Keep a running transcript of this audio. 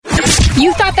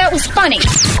You thought that was funny.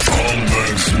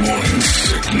 Holmberg's morning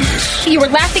sickness. You were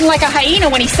laughing like a hyena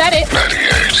when he said it.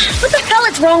 98. What the hell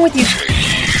is wrong with you?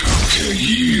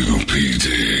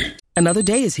 KUPD. Another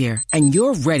day is here, and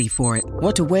you're ready for it.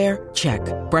 What to wear? Check.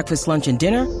 Breakfast, lunch, and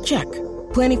dinner? Check.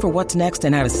 Planning for what's next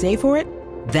and how to save for it?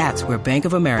 That's where Bank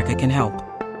of America can help.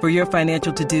 For your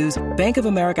financial to-dos, Bank of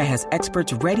America has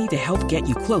experts ready to help get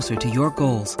you closer to your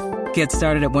goals. Get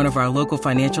started at one of our local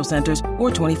financial centers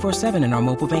or 24/7 in our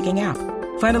mobile banking app.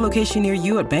 Find a location near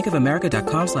you at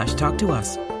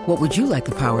bankofamerica.com/talktous. What would you like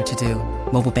the power to do?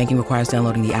 Mobile banking requires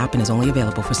downloading the app and is only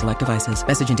available for select devices.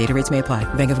 Message and data rates may apply.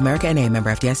 Bank of America N.A., member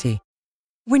FDIC.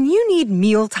 When you need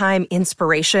mealtime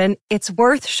inspiration, it's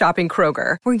worth shopping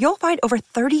Kroger, where you'll find over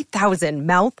 30,000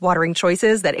 mouth-watering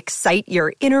choices that excite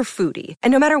your inner foodie.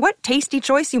 And no matter what tasty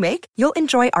choice you make, you'll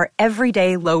enjoy our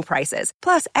everyday low prices,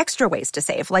 plus extra ways to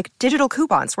save, like digital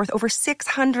coupons worth over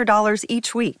 $600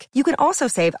 each week. You can also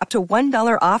save up to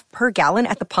 $1 off per gallon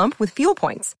at the pump with fuel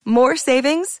points. More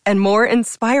savings and more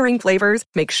inspiring flavors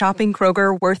make shopping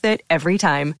Kroger worth it every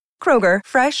time. Kroger,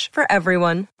 fresh for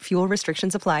everyone. Fuel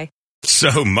restrictions apply.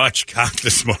 So much cock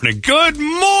this morning. Good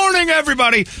morning,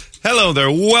 everybody. Hello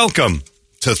there. Welcome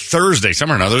to Thursday.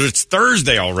 Somewhere or another, it's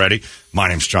Thursday already. My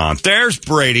name's John. There's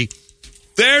Brady.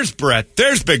 There's Brett.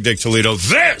 There's Big Dick Toledo.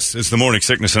 This is the Morning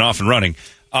Sickness and Off and Running.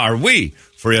 Are we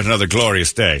for yet another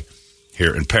glorious day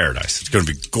here in paradise? It's going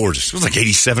to be gorgeous. It was like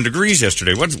 87 degrees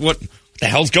yesterday. What the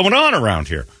hell's going on around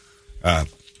here?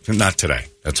 Not today.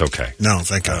 That's okay. No,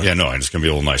 thank God. Yeah, no, it's going to be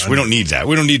a little nice. We don't need that.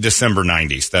 We don't need December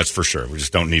 90s. That's for sure. We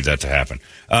just don't need that to happen.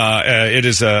 It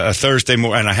is a Thursday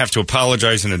morning, and I have to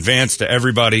apologize in advance to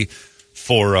everybody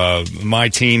for my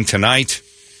team tonight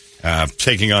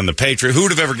taking on the Patriots. Who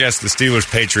would have ever guessed the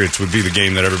Steelers-Patriots would be the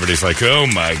game that everybody's like, oh,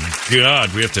 my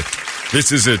God, we have to –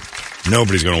 this is it.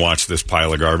 Nobody's going to watch this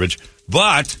pile of garbage.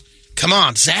 But – come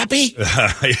on, Zappy?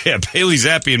 Yeah, Bailey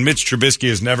Zappi and Mitch Trubisky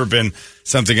has never been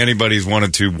something anybody's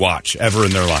wanted to watch ever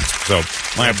in their life. So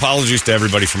my apologies to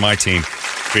everybody from my team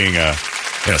being,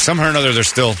 somehow or another they're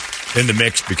still in the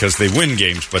mix because they win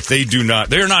games, but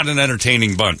they're not an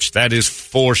entertaining bunch. That is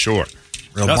for sure.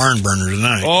 Real barn burner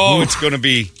tonight. Oh, it's going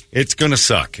to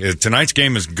suck. Tonight's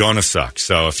game is going to suck.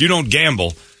 So if you don't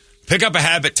gamble, pick up a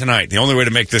habit tonight. The only way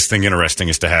to make this thing interesting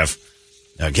is to have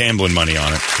gambling money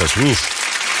on it because,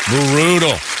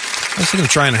 brutal. I was thinking of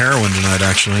trying heroin tonight,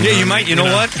 actually. Yeah, you might. You know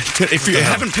what? If you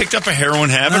haven't picked up a heroin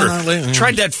habit or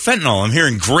tried that fentanyl, I'm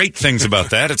hearing great things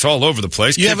about that. It's all over the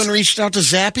place. You haven't reached out to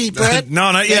Zappy, Brett?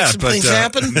 No, not yet. Some things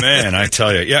happen? Man, I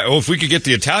tell you. Yeah, well, if we could get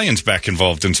the Italians back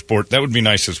involved in sport, that would be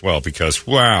nice as well because,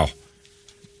 wow,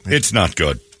 it's not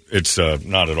good. It's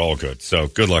not at all good. So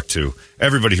good luck to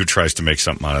everybody who tries to make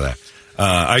something out of that.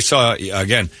 I saw,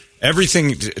 again,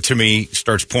 everything to me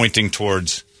starts pointing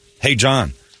towards, hey,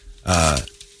 John,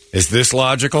 is this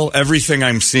logical? Everything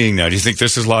I'm seeing now, do you think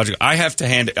this is logical? I have to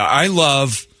hand it. I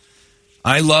love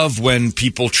when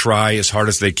people try as hard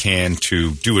as they can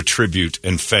to do a tribute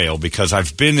and fail because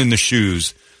I've been in the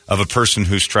shoes of a person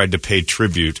who's tried to pay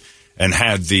tribute and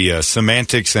had the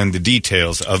semantics and the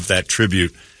details of that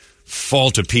tribute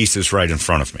fall to pieces right in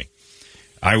front of me.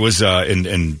 I was at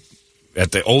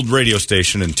the old radio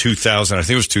station in 2000. I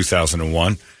think it was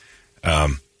 2001.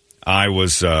 I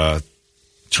was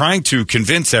trying to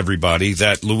convince everybody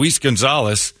that Luis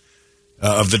Gonzalez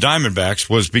of the Diamondbacks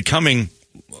was becoming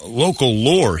local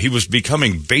lore. He was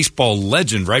becoming baseball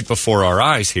legend right before our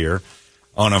eyes here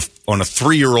on a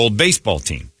 3-year-old baseball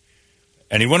team.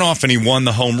 And he went off and he won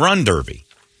the home run derby.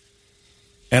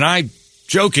 And I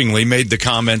jokingly made the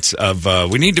comments of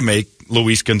we need to make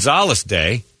Luis Gonzalez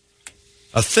Day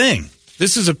a thing.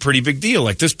 This is a pretty big deal.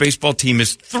 Like, this baseball team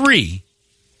is 3.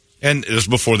 And it was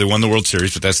before they won the World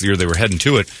Series, but that's the year they were heading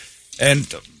to it. And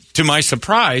to my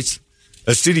surprise,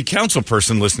 a city council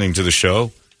person listening to the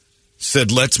show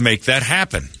said, let's make that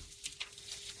happen.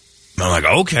 And I'm like,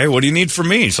 okay, what do you need from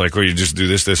me? It's like, well, you just do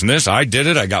this, this, and this. I did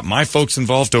it. I got my folks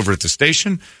involved over at the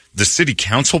station. The city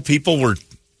council people were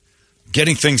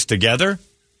getting things together.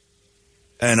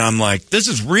 And I'm like, this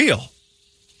is real.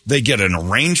 They get an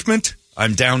arrangement.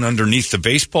 I'm down underneath the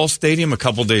baseball stadium a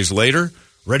couple days later,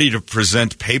 ready to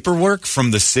present paperwork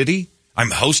from the city. I'm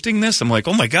hosting this. I'm like,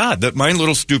 oh, my God, that my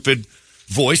little stupid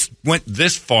voice went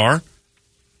this far.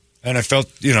 And I felt,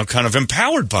 kind of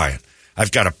empowered by it.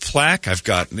 I've got a plaque. I've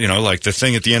got, like the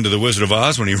thing at the end of The Wizard of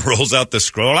Oz when he rolls out the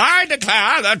scroll. I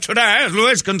declare that today is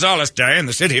Luis Gonzalez Day in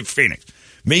the city of Phoenix.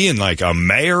 Me and like a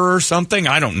mayor or something.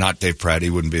 Not Dave Pratt. He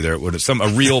wouldn't be there. Would it? A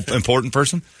real important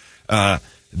person.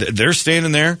 They're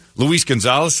standing there. Luis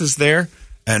Gonzalez is there.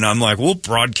 And I'm like, we'll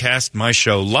broadcast my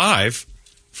show live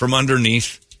from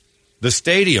underneath The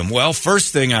stadium. Well,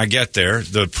 first thing I get there,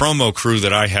 the promo crew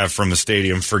that I have from the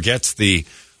stadium forgets the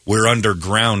 "we're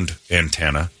underground"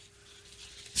 antenna.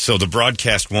 So the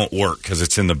broadcast won't work because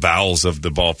it's in the bowels of the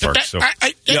ballpark. So,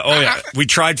 we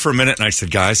tried for a minute, and I said,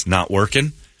 guys, not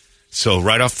working. So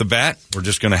right off the bat, we're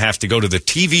just going to have to go to the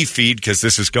TV feed because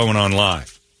this is going on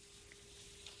live.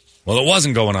 Well, it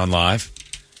wasn't going on live.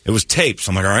 It was tape.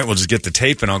 So I'm like, all right, we'll just get the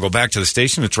tape, and I'll go back to the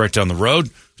station. It's right down the road.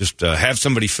 Just have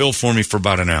somebody fill for me for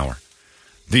about an hour.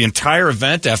 The entire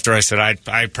event, after I said,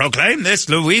 I proclaim this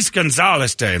Luis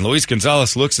Gonzalez Day. And Luis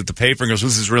Gonzalez looks at the paper and goes,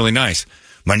 this is really nice.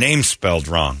 My name's spelled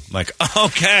wrong. I'm like,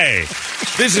 okay,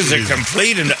 this is a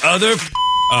complete and utter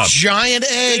giant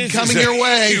egg coming your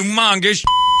way. Humongous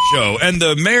show. And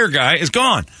the mayor guy is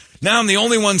gone. Now I'm the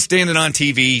only one standing on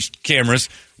TV cameras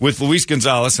with Luis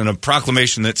Gonzalez and a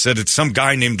proclamation that said it's some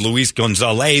guy named Luis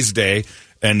Gonzalez Day,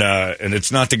 and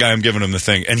it's not the guy I'm giving him the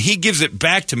thing. And he gives it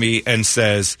back to me and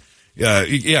says,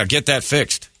 yeah, get that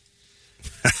fixed.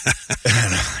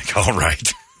 And I'm like, all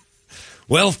right.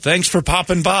 Well, thanks for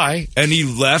popping by. And he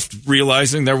left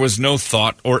realizing there was no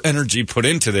thought or energy put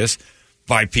into this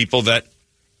by people that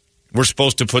were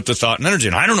supposed to put the thought and energy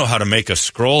in. I don't know how to make a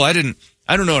scroll. I don't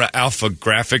know how to alpha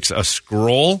graphics a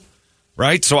scroll,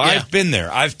 right? So yeah. I've been there.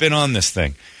 I've been on this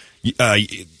thing.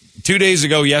 2 days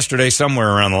ago, yesterday, somewhere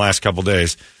around the last couple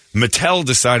days, Mattel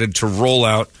decided to roll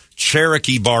out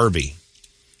Cherokee Barbie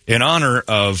in honor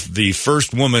of the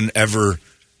first woman ever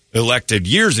elected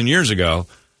years and years ago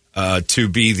to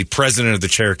be the president of the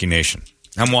Cherokee Nation.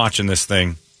 I'm watching this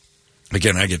thing.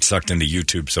 Again, I get sucked into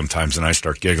YouTube sometimes, and I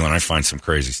start giggling. I find some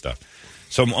crazy stuff.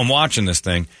 So I'm watching this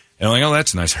thing, and I'm like, oh,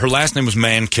 that's nice. Her last name was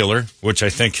Man Killer, which I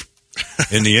think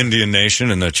in the Indian Nation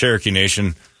and the Cherokee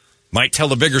Nation might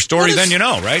tell a bigger story than you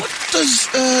know, right? What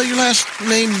does your last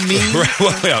name mean?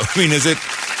 Well, yeah, I mean, is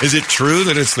it true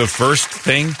that it's the first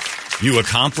thing you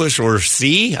accomplish or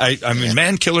see? I mean,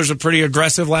 Man Killer's a pretty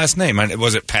aggressive last name.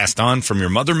 Was it passed on from your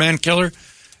mother, Man Killer?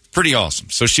 Pretty awesome.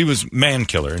 So she was Man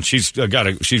Killer, and she's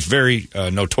very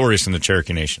notorious in the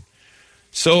Cherokee Nation.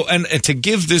 So, and to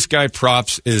give this guy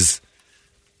props is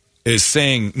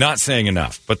not saying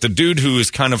enough. But the dude who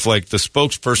is kind of like the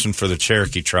spokesperson for the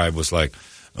Cherokee tribe was like,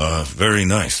 very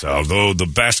nice. Although the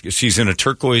basket, she's in a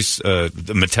turquoise,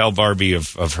 the Mattel Barbie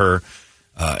of her,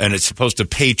 and it's supposed to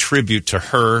pay tribute to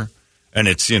her. And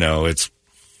it's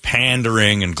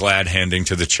pandering and glad-handing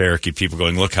to the Cherokee people,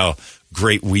 going, look how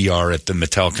great we are at the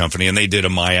Mattel company. And they did a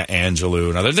Maya Angelou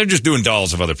and others. They're just doing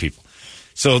dolls of other people.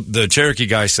 So the Cherokee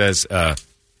guy says,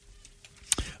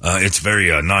 it's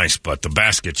very nice, but the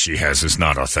basket she has is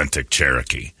not authentic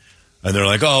Cherokee. And they're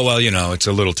like, oh, well, it's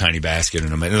a little tiny basket.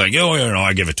 And they're like, oh,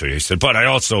 I give it to you. He said, but I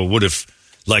also would have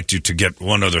liked you to get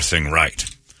one other thing right.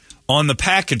 On the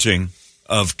packaging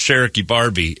of Cherokee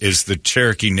Barbie is the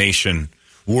Cherokee Nation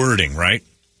wording, right?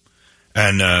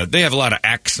 And they have a lot of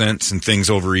accents and things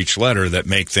over each letter that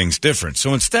make things different.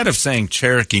 So instead of saying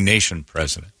Cherokee Nation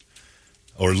president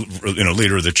or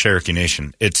leader of the Cherokee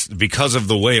Nation, it's because of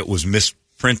the way it was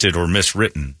misprinted or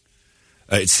miswritten.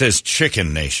 It says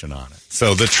Chicken Nation on it.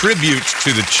 So the tribute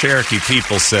to the Cherokee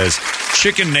people says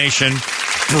Chicken Nation,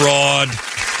 broad.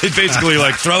 It basically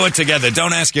throw it together.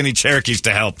 Don't ask any Cherokees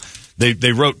to help.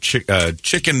 They wrote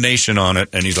Chicken Nation on it,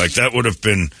 and he's like, that would have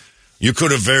been, you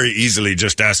could have very easily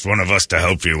just asked one of us to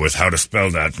help you with how to spell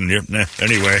that. And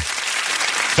anyway,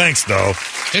 thanks, though.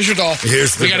 Here's your doll.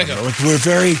 We gotta go. We're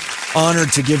very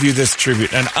honored to give you this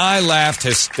tribute. And I laughed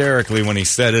hysterically when he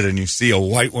said it, and you see a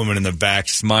white woman in the back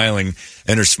smiling,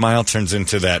 and her smile turns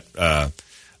into that,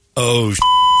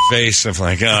 face of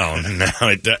like, oh,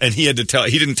 no. And he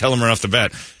didn't tell him right off the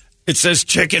bat. It says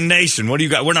Chicken Nation. What do you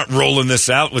got? We're not rolling this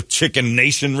out with Chicken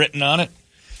Nation written on it.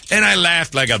 And I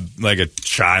laughed like a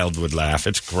child would laugh.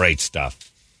 It's great stuff.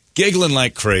 Giggling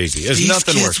like crazy. There's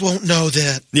nothing worse. These kids won't know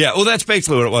that. Yeah, well, that's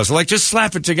basically what it was. Like, just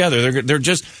slap it together.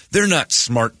 They're not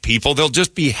smart people. They'll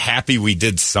just be happy we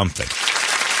did something.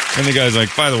 And the guy's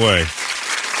like, by the way,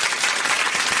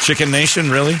 Chicken Nation,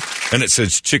 really? And it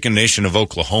says Chicken Nation of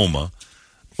Oklahoma,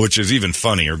 which is even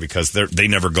funnier because they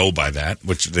never go by that,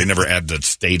 which they never add the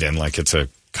state in like it's a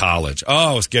college.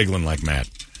 Oh, I was giggling like mad.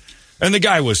 And the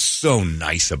guy was so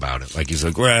nice about it. Like, he's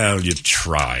like, well, you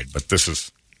tried, but this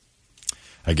is,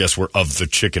 I guess we're of the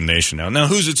Chicken Nation now. Now,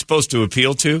 who's it supposed to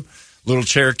appeal to? Little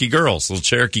Cherokee girls, little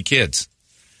Cherokee kids.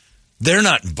 They're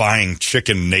not buying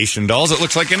Chicken Nation dolls. It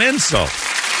looks like an insult.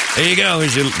 There you go.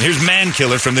 Here's Man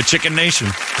Killer from the Chicken Nation.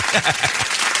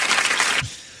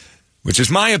 Which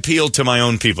is my appeal to my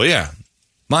own people. Yeah.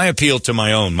 My appeal to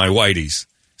my whiteys.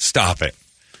 Stop it.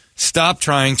 Stop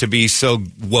trying to be so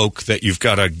woke that you've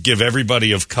got to give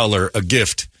everybody of color a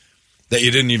gift that you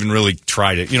didn't even really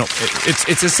try to,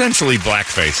 it's essentially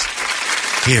blackface.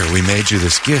 Here, we made you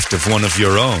this gift of one of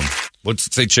your own. What's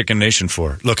it say Chicken Nation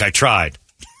for? Look, I tried.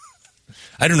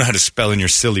 I don't know how to spell in your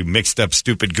silly, mixed up,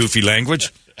 stupid, goofy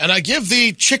language. And I give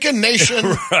the Chicken Nation.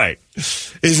 Right.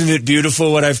 Isn't it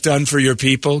beautiful what I've done for your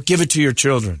people? Give it to your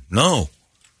children. No.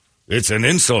 It's an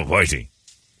insult, Whitey.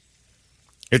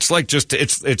 It's like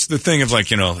it's the thing of like,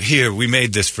 here, we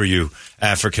made this for you,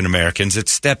 African Americans.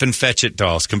 It's Step and Fetch It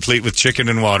dolls, complete with chicken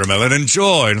and watermelon.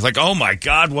 Enjoy. And it's like, oh my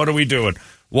God, what are we doing?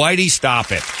 Whitey,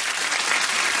 stop it.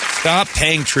 Stop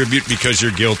paying tribute because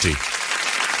you're guilty.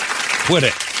 Quit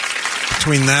it.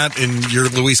 Between that and your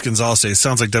Luis Gonzalez, it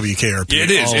sounds like WKRP.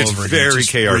 It is. It's very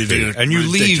KRP. And you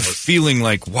leave feeling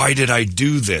like, why did I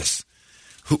do this?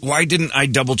 Why didn't I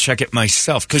double check it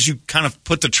myself? Because you kind of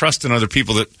put the trust in other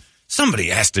people that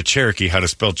somebody asked a Cherokee how to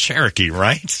spell Cherokee,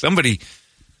 right? Somebody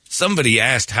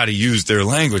asked how to use their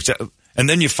language. And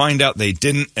then you find out they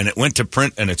didn't, and it went to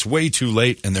print, and it's way too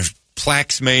late, and there's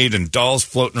plaques made and dolls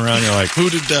floating around. You're like, who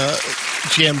did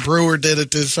Jan Brewer did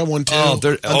it to someone too?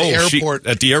 The airport.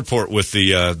 At the airport with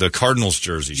the Cardinals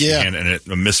jersey. Yeah. And it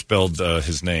misspelled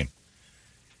his name.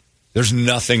 There's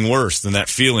nothing worse than that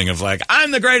feeling of like,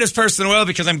 I'm the greatest person in the world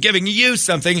because I'm giving you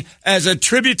something as a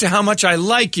tribute to how much I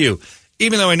like you,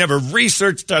 even though I never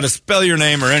researched how to spell your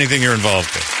name or anything you're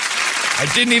involved in. I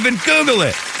didn't even Google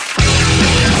it.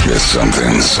 It's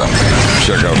something.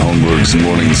 Check out Holmberg's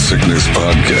Morning Sickness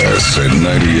Podcast at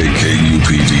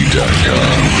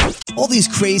 98kupd.com. All these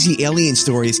crazy alien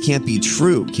stories can't be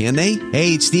true, can they?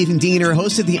 Hey, it's Stephen Diener,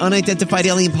 host of the Unidentified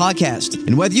Alien Podcast.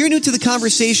 And whether you're new to the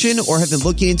conversation or have been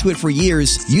looking into it for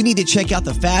years, you need to check out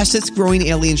the fastest growing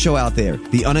alien show out there,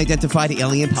 the Unidentified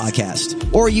Alien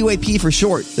Podcast, or UAP for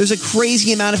short. There's a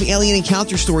crazy amount of alien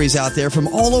encounter stories out there from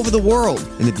all over the world.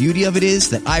 And the beauty of it is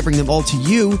that I bring them all to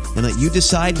you and let you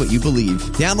decide what you believe.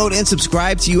 Download and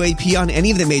subscribe to UAP on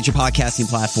any of the major podcasting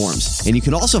platforms. And you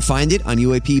can also find it on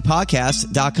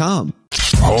UAPpodcast.com.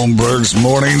 Holmberg's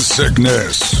Morning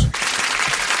Sickness.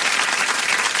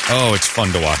 Oh, it's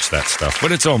fun to watch that stuff,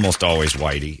 but it's almost always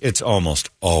Whitey.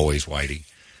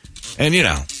 And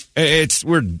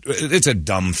it's a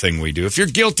dumb thing we do. If you're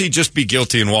guilty, just be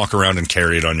guilty and walk around and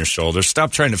carry it on your shoulders.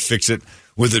 Stop trying to fix it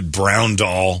with a brown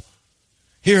doll.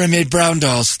 Here, I made brown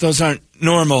dolls. Those aren't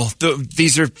normal.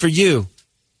 These are for you.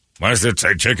 Why does it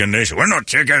say Chicken Nation? We're not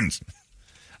chickens.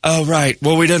 Oh, right.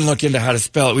 Well, we didn't look into how to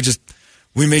spell it.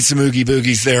 We made some oogie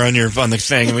boogies there on the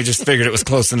thing, and we just figured it was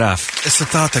close enough. It's the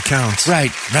thought that counts. Right.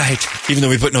 Even though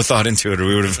we put no thought into it, or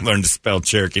we would have learned to spell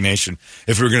Cherokee Nation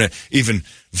if we were going to even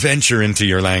venture into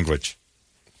your language.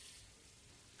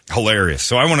 Hilarious.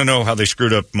 So I want to know how they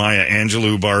screwed up Maya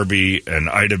Angelou Barbie and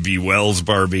Ida B. Wells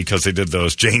Barbie because they did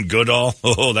those. Jane Goodall.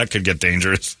 Oh, that could get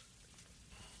dangerous.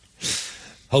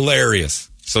 Hilarious.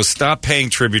 So stop paying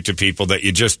tribute to people that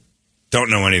you just don't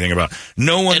know anything about.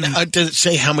 No one. And did it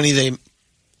say how many they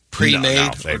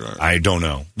pre-made? No, I don't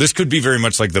know. This could be very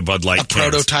much like the Bud Light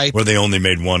cans, prototype where they only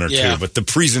made one or two. But the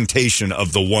presentation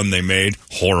of the one they made,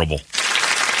 horrible.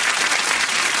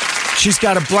 She's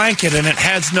got a blanket and it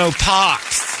has no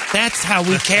pox. That's how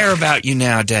we care about you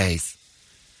nowadays.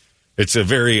 It's a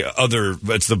very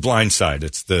it's the blind side.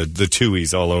 It's the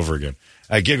Tuies all over again.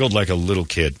 I giggled like a little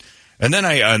kid. And then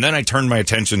I turned my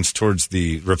attentions towards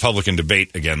the Republican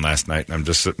debate again last night, and I'm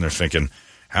just sitting there thinking,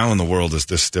 how in the world is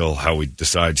this still how we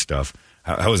decide stuff?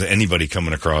 How is anybody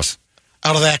coming across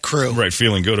out of that crew? Right,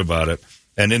 feeling good about it.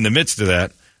 And in the midst of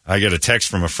that, I get a text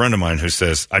from a friend of mine who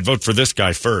says, I'd vote for this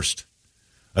guy first.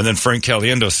 And then Frank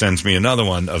Caliendo sends me another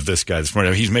one of this guy this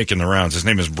morning. He's making the rounds. His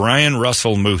name is Brian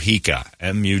Russell Mujica,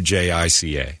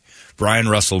 Mujica. Brian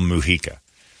Russell Mujica.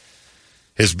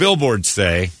 His billboards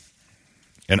say,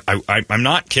 and I'm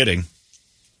not kidding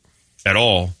at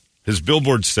all, his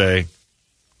billboards say,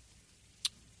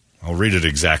 I'll read it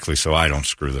exactly so I don't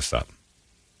screw this up.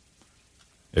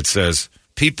 It says,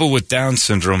 people with Down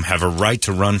syndrome have a right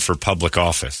to run for public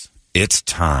office. It's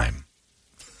time.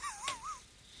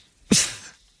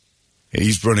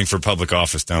 He's running for public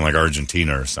office down like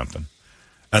Argentina or something.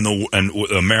 And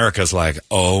America's like,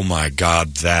 oh my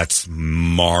God, that's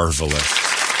marvelous.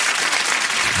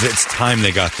 It's time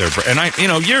they got there.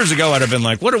 And years ago I'd have been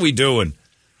like, what are we doing?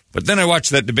 But then I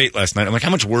watched that debate last night. I'm like, how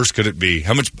much worse could it be?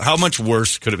 How much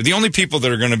worse could it be? The only people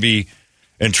that are going to be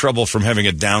in trouble from having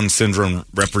a Down syndrome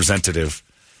representative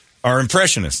are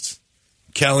impressionists.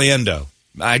 Caliendo.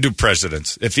 I do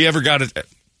presidents. If he ever got it,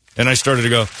 and I started to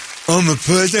go, I'm the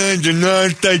president of the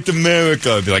United States of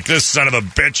America, I'd be like, this son of a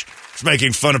bitch is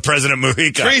making fun of President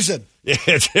Mujica. Treason. Yeah,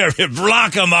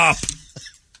 block him up.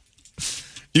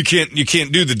 You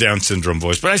can't do the Down syndrome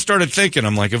voice. But I started thinking,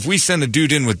 I'm like, if we send a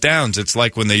dude in with Downs, it's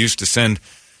like when they used to send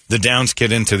the Downs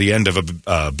kid into the end of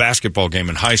a basketball game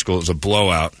in high school. It was a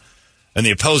blowout. And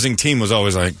the opposing team was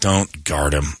always like, don't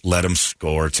guard him. Let him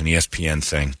score. It's an ESPN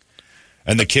thing.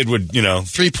 And the kid would,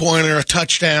 3-pointer, a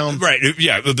touchdown. Right.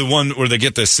 Yeah, the one where they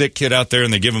get the sick kid out there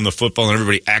and they give him the football and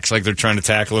everybody acts like they're trying to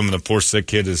tackle him and the poor sick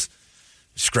kid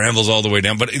scrambles all the way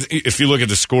down. But if you look at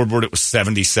the scoreboard, it was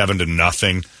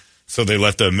 77-0. So they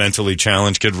let the mentally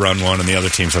challenged kid run one, and the other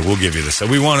team's like, we'll give you this. So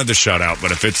we wanted the shutout,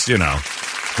 but if it's,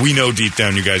 we know deep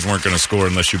down you guys weren't going to score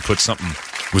unless you put something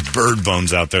with bird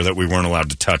bones out there that we weren't allowed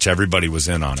to touch. Everybody was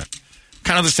in on it.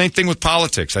 Kind of the same thing with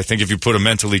politics. I think if you put a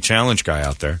mentally challenged guy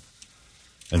out there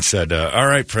and said, all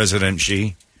right, President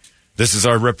Xi, this is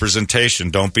our representation.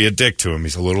 Don't be a dick to him.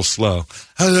 He's a little slow.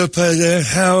 Hello, President.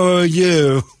 How are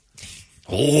you?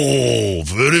 Oh,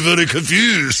 very, very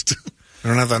confused. I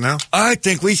don't have that now. I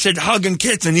think we should hug and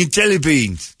kiss and eat jelly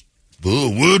beans. Oh,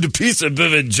 word a piece of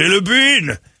a jelly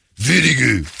bean. Very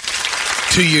good.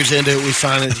 2 years into it, we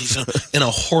find that he's in a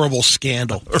horrible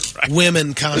scandal. Right.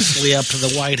 Women constantly up to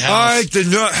the White House. I did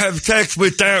not have sex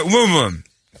with that woman.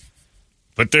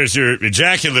 But there's your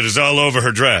ejaculate is all over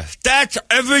her dress. That's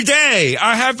every day.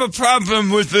 I have a problem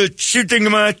with the shooting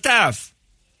my stuff.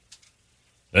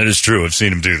 That is true. I've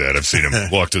seen him do that. I've seen him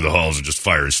walk through the halls and just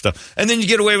fire his stuff. And then you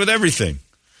get away with everything.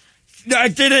 I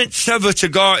didn't shove a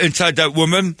cigar inside that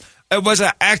woman. It was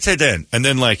an accident. And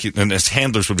then, and his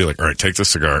handlers would be like, all right, take the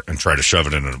cigar and try to shove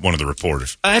it into one of the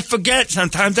reporters. I forget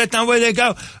sometimes. That's not where they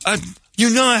go. I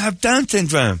have Down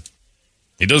syndrome.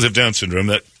 He does have Down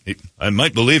syndrome. I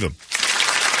might believe him.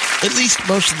 At least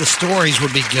most of the stories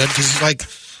would be good because,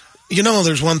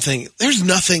 there's one thing. There's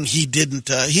nothing he didn't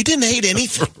hate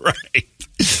anything. Right.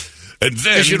 And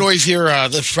then because you'd always hear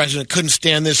the president couldn't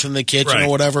stand this in the kitchen or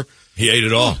whatever. He ate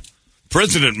it all.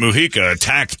 President Mujica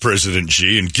attacked President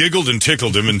Xi and giggled and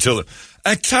tickled him until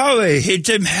sorry, he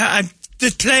didn't have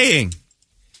the playing.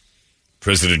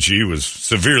 President Xi was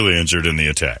severely injured in the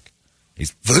attack.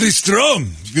 He's very strong,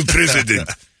 the president.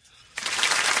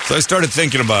 So I started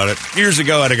thinking about it. Years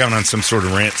ago, I'd have gone on some sort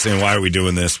of rant saying, why are we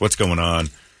doing this? What's going on?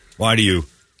 Why do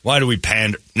we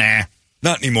pander? Nah,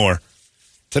 not anymore.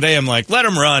 Today, I'm like, let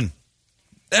them run.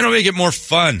 That'll make it more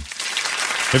fun.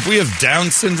 If we have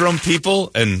Down syndrome people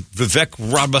and Vivek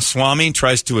Ramaswamy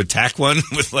tries to attack one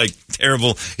with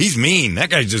terrible, he's mean. That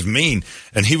guy's just mean.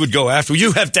 And he would go after,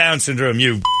 you have Down syndrome,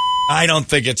 you. I don't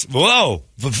think it's, whoa,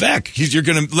 Vivek, you're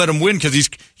going to let him win because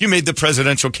you made the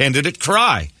presidential candidate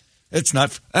cry. It's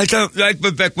not, I don't like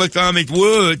Vivek Ramaswamy's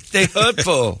words. They're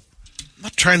hurtful. I'm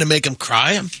not trying to make him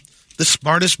cry. I'm the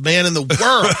smartest man in the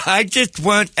world. I just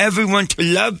want everyone to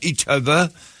love each other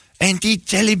and eat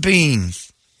jelly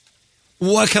beans.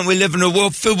 Why can't we live in a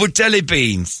world filled with jelly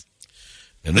beans?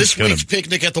 And this week's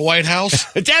picnic at the White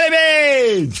House. Jelly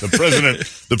beans!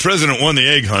 The president won the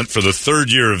egg hunt for the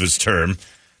third year of his term,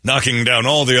 knocking down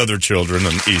all the other children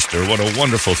on Easter. What a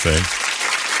wonderful thing.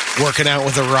 Working out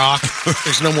with a rock.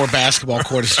 There's no more basketball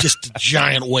court. It's just a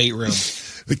giant weight room.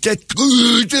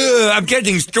 I'm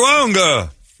getting stronger.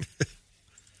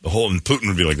 And Putin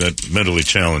would be like, that mentally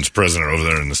challenged president over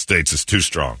there in the States is too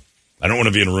strong. I don't want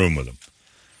to be in a room with him.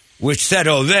 We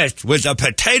settle this with a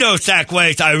potato sack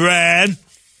race, Iran.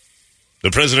 The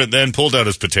president then pulled out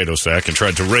his potato sack and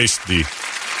tried to race the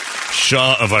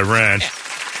Shah of Iran.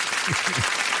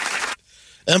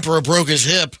 Emperor broke his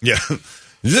hip. Yeah.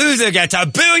 Loser gets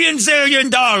 $1 billion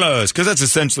zillion, because that's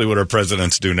essentially what our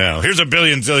presidents do now. Here's $1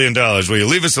 billion zillion. Will you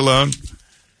leave us alone?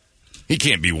 He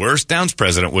can't be worse. Down's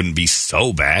president wouldn't be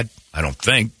so bad, I don't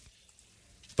think.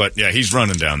 But, yeah, he's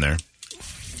running down there.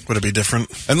 Would it be different?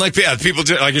 And, people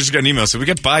do, I just got an email. So we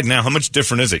get Biden now. How much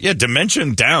different is it? Yeah, dementia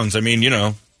and Downs. I mean,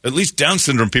 at least Down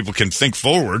syndrome people can think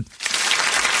forward.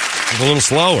 It's a little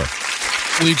slower.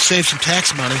 We'd save some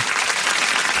tax money.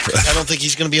 I don't think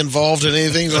he's going to be involved in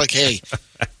anything. He's like, hey,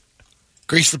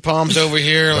 grease the palms over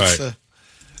here. Let's, right.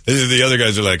 The other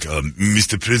guys are like,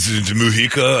 Mr. President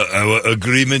Mujica, our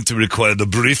agreement to require the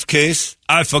briefcase?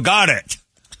 I forgot it.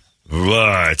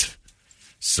 Right.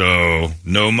 So,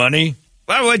 no money?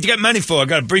 Well, what'd you get money for? I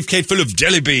got a briefcase full of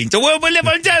jelly beans. The world will live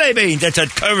on jelly beans. That's a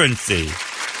currency.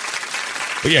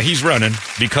 But yeah, he's running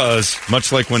because,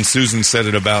 much like when Susan said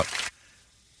it about,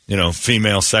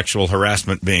 female sexual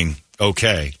harassment being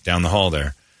okay down the hall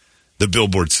there, the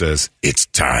billboard says, it's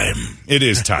time. It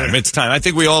is time. It's time. I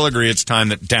think we all agree it's time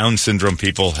that Down syndrome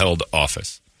people held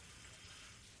office.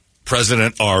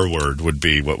 President R-word would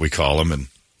be what we call him. And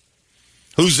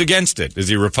who's against it? Is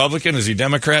he Republican? Is he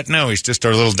Democrat? No, he's just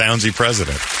our little Downsy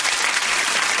president.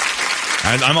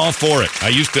 I'm all for it. I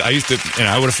used to,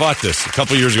 I would have fought this a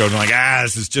couple years ago. I'm like,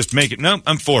 this is just make it. No,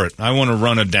 I'm for it. I want to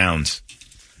run a Downs.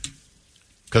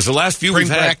 Because the last few Bring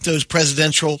back those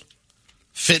presidential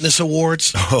fitness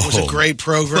awards. It was a great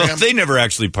program. Well, they never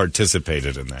actually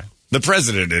participated in that. The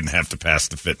president didn't have to pass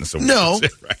the fitness awards. No.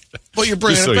 Right. Well, you're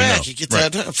bringing it back. You get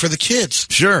that for the kids.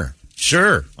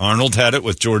 Sure. Arnold had it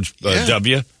with George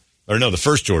W. Or no, the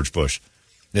first George Bush.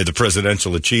 They had the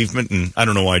presidential achievement, and I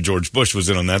don't know why George Bush was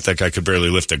in on that. That guy could barely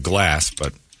lift a glass,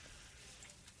 but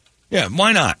yeah,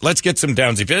 why not? Let's get some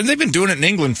Downsy. And they've been doing it in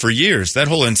England for years. That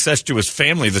whole incestuous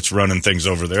family that's running things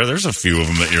over there, there's a few of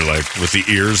them that you're like, with the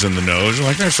ears and the nose, you're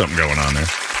like, there's something going on there.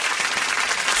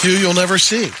 Few you'll never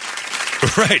see.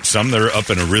 Right, some that are up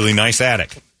in a really nice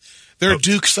attic. They're a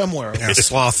duke somewhere. Yeah,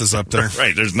 Sloth is up there.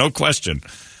 Right, there's no question.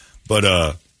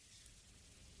 But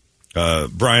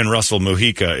Brian Russell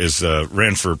Mujica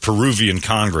ran for Peruvian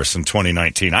Congress in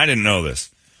 2019. I didn't know this,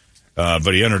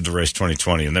 but he entered the race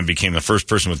 2020 and then became the first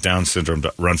person with Down syndrome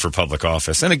to run for public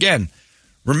office. And again,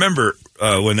 remember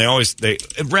when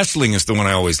wrestling is the one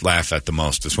I always laugh at the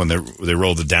most. Is when they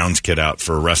roll the Downs kid out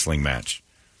for a wrestling match,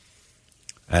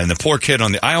 and the poor kid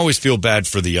I always feel bad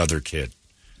for the other kid,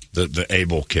 the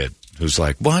able kid who's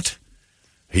like, what?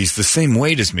 He's the same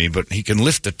weight as me, but he can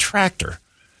lift a tractor.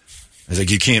 I was like,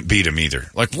 you can't beat him either.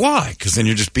 Like, why? Because then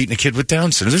you're just beating a kid with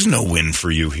Down syndrome. There's no win for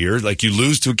you here. Like, you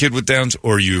lose to a kid with Downs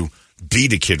or you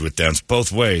beat a kid with Downs.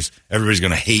 Both ways, everybody's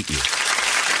going to hate you.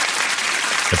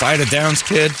 If I had a Downs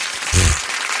kid,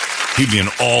 he'd be in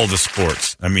all the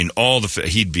sports. I mean,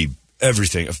 he'd be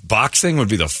everything. If boxing would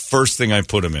be the first thing I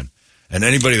put him in. And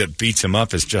anybody that beats him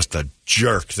up is just a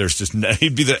jerk. There's just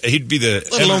he'd be the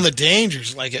let alone the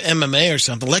dangers like MMA or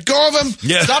something. Let go of him.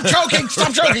 Yeah. Stop choking,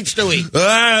 Stewie.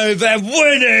 They're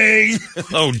winning.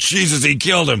 Oh Jesus, he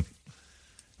killed him.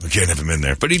 We can't have him in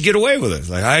there, but he'd get away with it.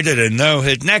 Like, I didn't know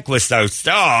his neck was so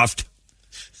soft.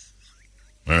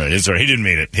 All right, it's all right. He didn't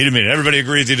mean it. Everybody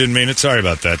agrees he didn't mean it. Sorry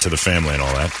about that to the family and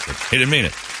all that. But he didn't mean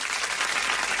it.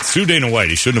 Sue Dana White.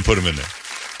 He shouldn't have put him in there,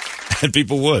 and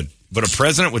people would. But a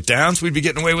president with Downs, we'd be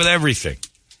getting away with everything.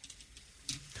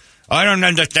 I don't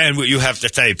understand what you have to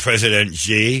say, President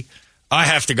Xi. I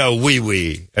have to go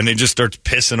wee-wee. And he just starts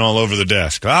pissing all over the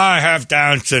desk. I have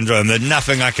Down syndrome. There's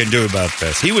nothing I can do about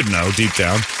this. He would know deep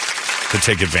down to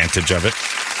take advantage of it.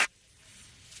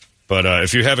 But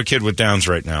if you have a kid with Downs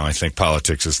right now, I think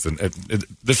politics is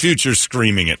the future's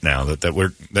screaming it now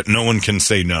that no one can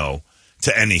say no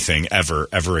to anything ever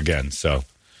again. So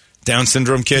Down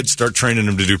syndrome kids, start training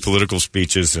him to do political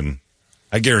speeches, and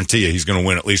I guarantee you he's going to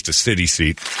win at least a city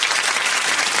seat.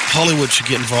 Hollywood should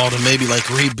get involved and maybe like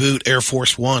reboot Air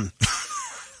Force One.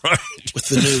 Right. With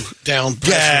the new Down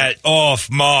president. Get off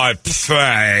my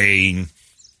plane.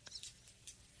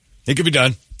 It could be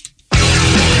done.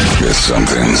 Get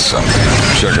something.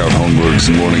 Check out Holmberg's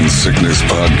Morning Sickness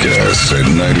Podcast at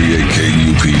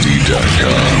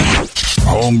 98kupd.com.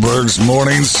 Holmberg's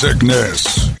Morning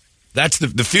Sickness. That's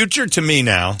the future to me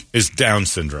now is Down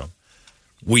syndrome.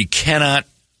 We can't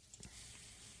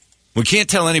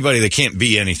tell anybody they can't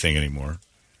be anything anymore.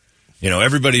 You know,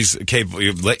 everybody's capable.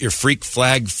 You let your freak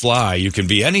flag fly. You can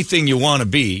be anything you want to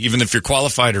be, even if you're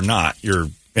qualified or not. You're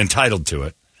entitled to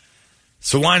it.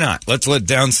 So why not? Let's let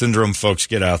Down syndrome folks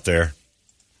get out there.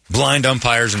 Blind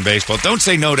umpires in baseball. Don't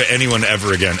say no to anyone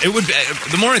ever again. It would.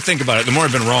 The more I think about it, the more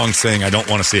I've been wrong saying I don't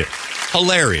want to see it.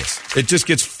 Hilarious. It just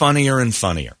gets funnier and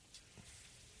funnier.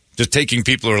 Just taking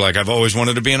people who are like, I've always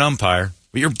wanted to be an umpire,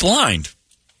 but you're blind.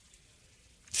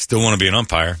 Still want to be an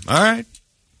umpire. All right.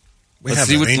 Let's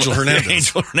see what Angel Hernandez.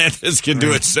 Angel Hernandez can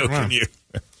do it, so can you.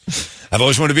 I've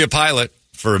always wanted to be a pilot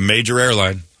for a major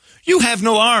airline. You have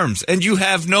no arms, and you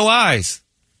have no eyes.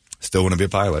 Still want to be a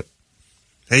pilot.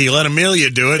 Hey, you let Amelia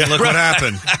do it, and look what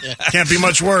happened. Can't be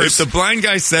much worse. If the blind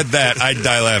guy said that, I'd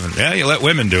die laughing. Yeah, you let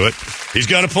women do it. He's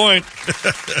got a point.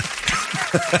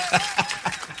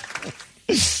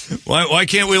 Why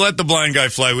can't we let the blind guy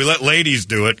fly? We let ladies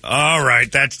do it. All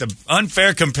right, that's the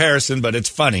unfair comparison, but it's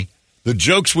funny. The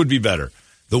jokes would be better.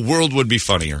 The world would be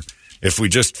funnier if we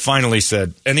just finally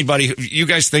said, anybody, you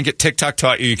guys think TikTok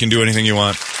taught you can do anything you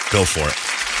want? Go for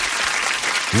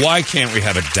it. Why can't we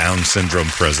have a Down syndrome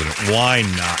president? Why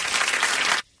not?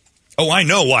 Oh, I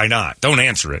know why not. Don't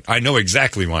answer it. I know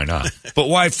exactly why not. But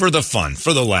why? For the fun,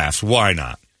 for the laughs. Why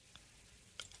not?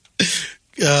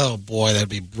 Oh, boy, that'd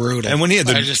be brutal. And when I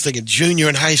was just thinking, junior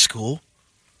in high school,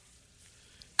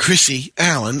 Chrissy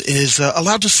Allen is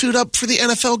allowed to suit up for the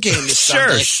NFL game this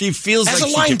Sunday. Sure, she feels as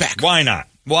like a linebacker. Why not?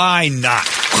 Why not?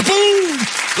 Boom!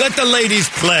 Let the ladies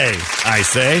play, I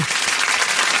say.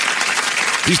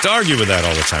 I used to argue with that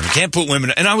all the time. You can't put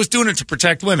women, and I was doing it to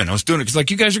protect women. I was doing it because,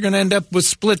 like, you guys are going to end up with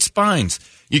split spines.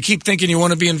 You keep thinking you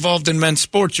want to be involved in men's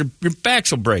sports, your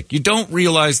backs will break. You don't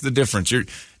realize the difference.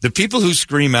 The people who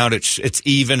scream out it's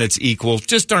even, it's equal,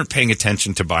 just aren't paying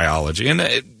attention to biology. And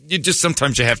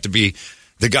sometimes you have to be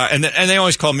the guy. And they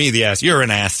always call me the ass. You're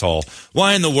an asshole.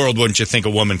 Why in the world wouldn't you think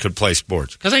a woman could play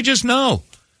sports? Because I just know.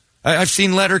 I've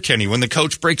seen Letterkenny when the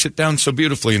coach breaks it down so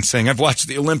beautifully and saying, I've watched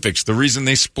the Olympics. The reason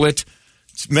they split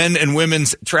men and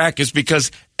women's track is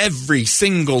because every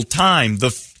single time,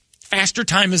 the faster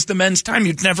time is the men's time.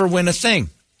 You'd never win a thing.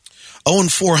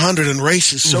 0-400 in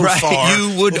races so far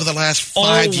you would over the last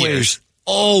 5 years.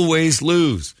 Always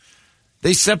lose.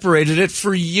 They separated it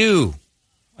for you.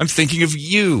 I'm thinking of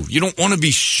you. You don't want to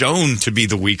be shown to be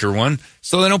the weaker one,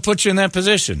 so they don't put you in that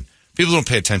position. People don't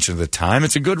pay attention to the time.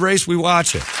 It's a good race. We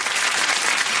watch it.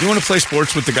 You want to play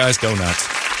sports with the guys? Go nuts.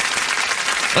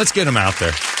 Let's get them out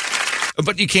there.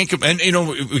 But you can't, and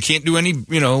we can't do any,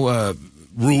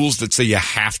 rules that say you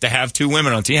have to have 2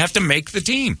 women on the team. You have to make the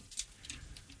team.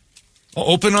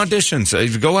 Open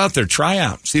auditions. Go out there, try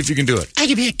out, see if you can do it. I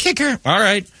can be a kicker. All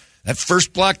right. That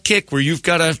first block kick where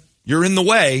you're in the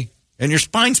way and your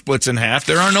spine splits in half.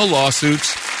 There are no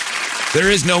lawsuits.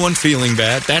 There is no one feeling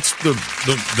bad. That's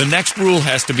the next rule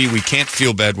has to be we can't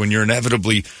feel bad when you're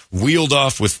inevitably wheeled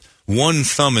off with one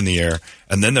thumb in the air,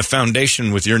 and then the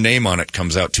foundation with your name on it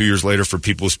comes out 2 years later for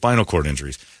people with spinal cord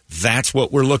injuries. That's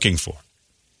what we're looking for.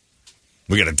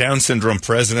 We got a Down syndrome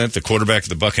president. The quarterback of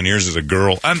the Buccaneers is a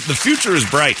girl. The future is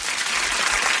bright.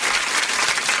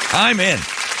 I'm in.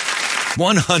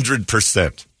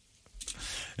 100%.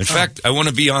 In fact, I want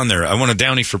to be on there. I want a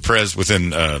Downy for Prez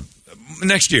within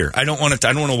next year. I don't want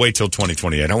to wait till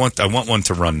 2028. I want one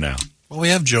to run now. Well, we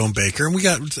have Joan Baker, and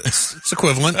it's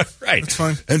equivalent. Right. It's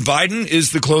fine. And Biden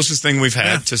is the closest thing we've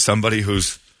had to somebody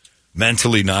who's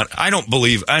mentally not. I don't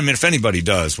believe. I mean, if anybody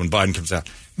does, when Biden comes out,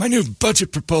 my new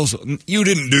budget proposal. You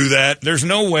didn't do that. There's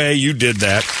no way you did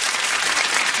that.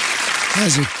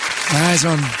 My eyes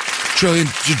on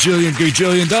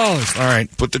gajillion dollars. All right,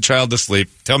 put the child to sleep.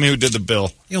 Tell me who did the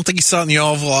bill. You don't think he sat in the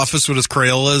Oval Office with his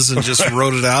Crayolas and just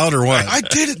wrote it out, or what? I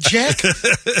did it, Jack.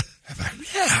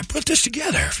 I put this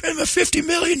together. I'm a 50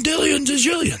 million dillions and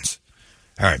zillions.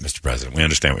 All right, Mr. President, we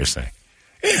understand what you're saying.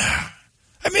 Yeah,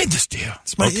 I made this deal.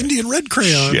 It's my Indian red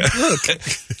crayon. Yeah. Look.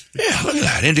 Yeah, look at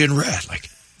that. Indian red, like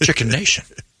Chicken Nation.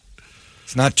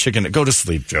 It's not chicken. Go to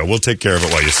sleep, Joe. We'll take care of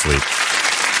it while you sleep.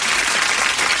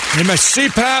 Need my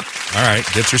CPAP? All right,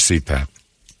 get your CPAP.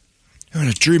 I'm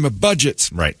going to dream of budgets.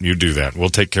 Right, you do that. We'll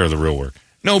take care of the real work.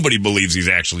 Nobody believes he's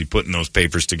actually putting those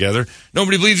papers together.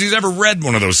 Nobody believes he's ever read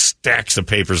one of those stacks of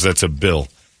papers that's a bill.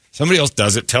 Somebody else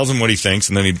does it, tells him what he thinks,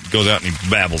 and then he goes out and he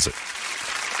babbles it.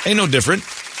 Ain't no different.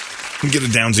 You can get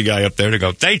a Downsy guy up there to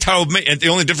go, they told me, and the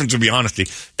only difference would be honesty,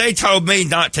 they told me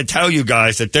not to tell you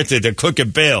guys that this is a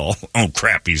crooked bill. Oh,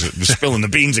 crap, he's spilling the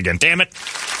beans again. Damn it.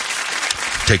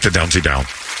 Take the Downsy down.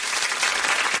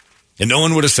 And no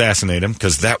one would assassinate him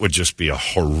because that would just be a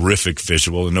horrific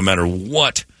visual. And no matter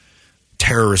what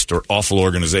terrorist or awful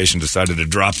organization decided to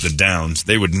drop the Downs,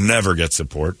 they would never get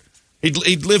support.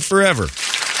 He'd live forever.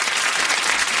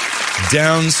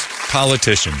 Downs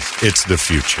politicians. It's the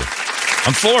future.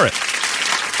 I'm for it.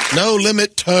 No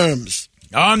limit terms.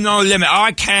 I'm no limit.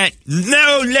 I can't.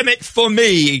 No limit for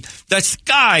me. The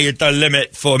sky is the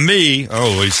limit for me.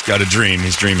 Oh, he's got a dream.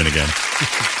 He's dreaming again.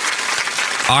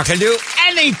 I can do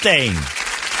anything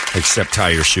except tie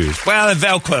your shoes. Well,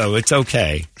 Velcro, it's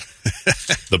okay.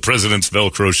 The president's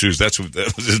Velcro shoes. That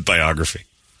was his biography.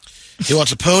 He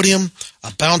wants a podium,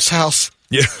 a bounce house,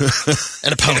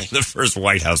 and a pony. The first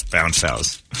White House bounce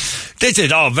house. This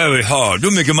is all very hard.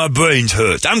 You're making my brains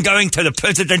hurt. I'm going to the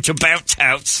presidential bounce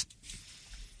house.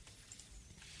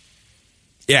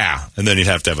 Yeah. And then he'd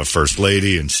have to have a first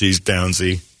lady, and she's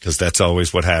Downsy, because that's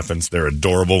always what happens. They're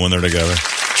adorable when they're together.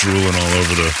 Drooling all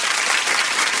over the...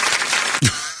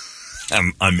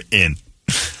 I'm in.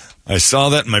 I saw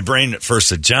that, and my brain at first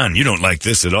said, John, you don't like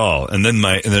this at all. And then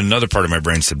another part of my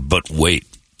brain said, but wait.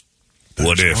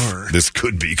 What if this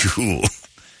could be cool?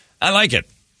 I like it.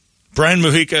 Brian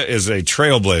Mujica is a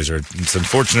trailblazer. It's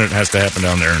unfortunate it has to happen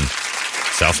down there in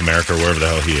South America or wherever the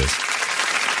hell he is.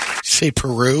 Say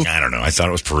Peru? I don't know. I thought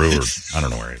it was Peru or I don't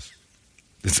know where he is.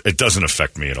 It doesn't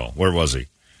affect me at all. Where was he?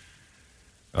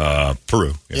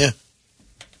 Peru. Yeah.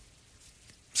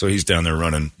 So he's down there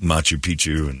running Machu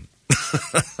Picchu and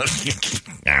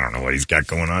I don't know what he's got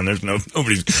going on. There's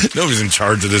nobody's in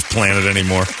charge of this planet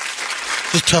anymore.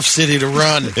 It's a tough city to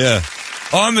run. Yeah.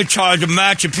 I'm in charge of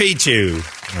Machu Picchu.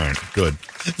 All right, good.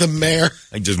 The mayor.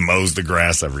 He just mows the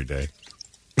grass every day.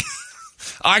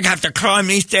 I have to climb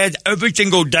these stairs every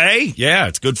single day? Yeah,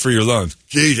 it's good for your lungs.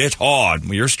 Geez, it's hard.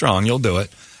 Well, you're strong. You'll do it.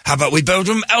 How about we build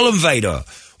an elevator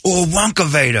or a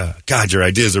Wonkavator? God, your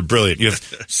ideas are brilliant. You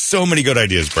have so many good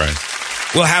ideas, Brian.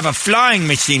 We'll have a flying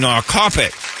machine or a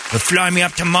carpet. They'll fly me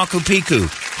up to Machu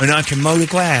Picchu, and I can mow the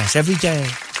grass every day.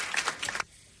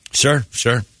 Sure.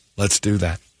 Let's do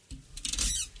that.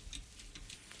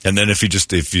 And then if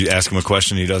you ask him a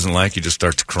question he doesn't like, he just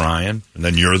starts crying, and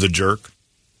then you're the jerk.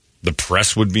 The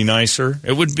press would be nicer.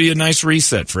 It would be a nice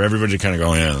reset for everybody to kind of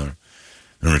go, yeah,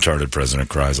 the retarded president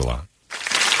cries a lot.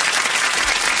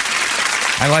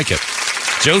 I like it.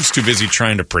 Joe's too busy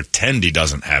trying to pretend he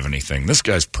doesn't have anything. This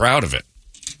guy's proud of it.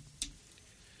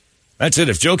 That's it.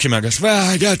 If Joe came out and goes, well,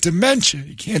 I got dementia.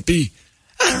 You can't be,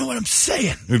 I don't know what I'm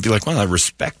saying. We'd be like, well, I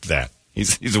respect that.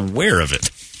 He's aware of it.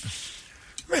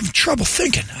 I'm having trouble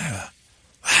thinking.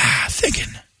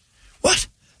 Thinking. What?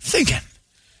 Thinking.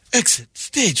 Exit.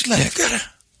 Stage left. Yeah,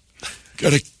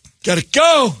 gotta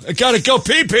go. I gotta go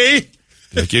pee-pee.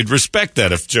 Like you'd respect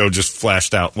that if Joe just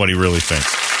flashed out what he really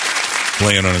thinks.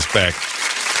 Laying on his back,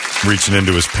 reaching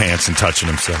into his pants and touching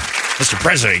himself. Mr.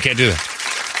 President, you can't do that.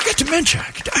 I got dementia.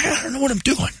 I don't know what I'm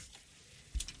doing.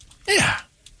 Yeah.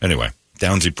 Anyway,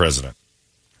 Downsy president.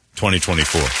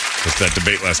 2024. But that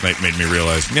debate last night made me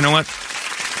realize, you know what?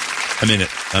 I'm in it.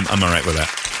 I'm all right with that.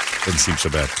 Doesn't seem so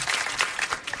bad.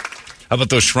 How about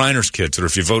those Shriners kids that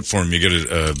if you vote for them, you get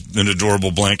an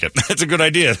adorable blanket? That's a good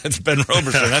idea. That's Ben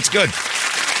Roberson. That's good.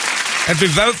 If you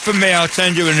vote for me, I'll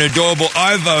send you an adorable.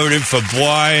 I voted for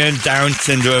Brian Down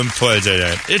Syndrome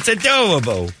president. It's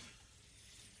adorable.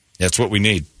 That's what we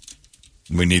need.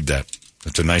 We need that.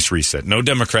 It's a nice reset. No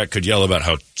Democrat could yell about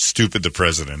how stupid the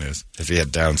president is if he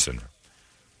had Down syndrome.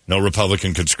 No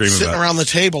Republican could scream Sitting about around the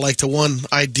table like the one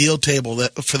ideal table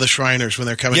for the Shriners when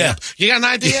they're coming up. You got an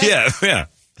idea? Yeah.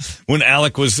 When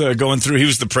Alec was going through, he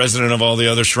was the president of all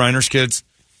the other Shriners kids.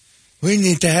 We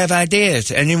need to have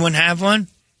ideas. Anyone have one?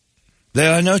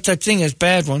 There are no such thing as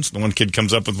bad ones. The one kid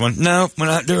comes up with one. No, we're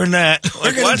not doing that.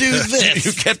 We're going to do this.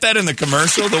 You get that in the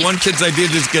commercial? The one kid's idea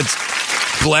just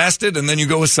gets blasted and then you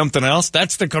go with something else?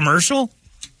 That's the commercial?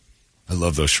 I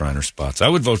love those Shriner spots. I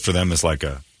would vote for them as like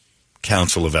a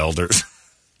council of elders.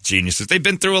 Geniuses. They've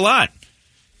been through a lot.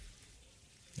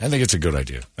 I think it's a good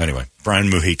idea. Anyway, Brian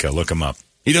Mujica, look him up.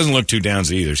 He doesn't look too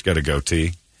downsy either. He's got a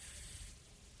goatee.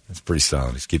 That's pretty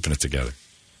solid. He's keeping it together.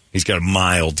 He's got a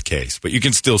mild case, but you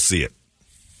can still see it.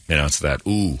 You know, it's that,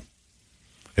 ooh.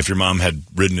 If your mom had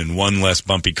ridden in one less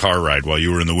bumpy car ride while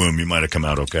you were in the womb, you might have come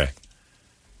out okay.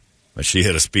 But she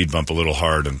hit a speed bump a little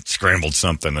hard and scrambled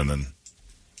something, and then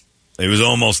it was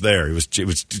almost there. It was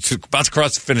about to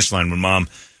cross the finish line when Mom,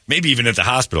 maybe even at the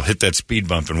hospital, hit that speed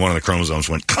bump, and one of the chromosomes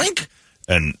went clink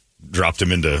and dropped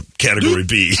him into category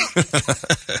B.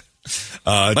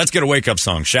 Let's get a wake-up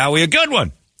song, shall we? A good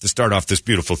one to start off this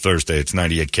beautiful Thursday. It's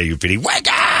 98 KUPD. Wake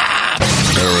up!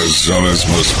 Arizona's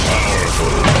most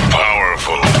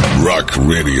powerful rock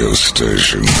radio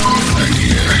station. 98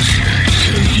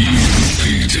 KUPD.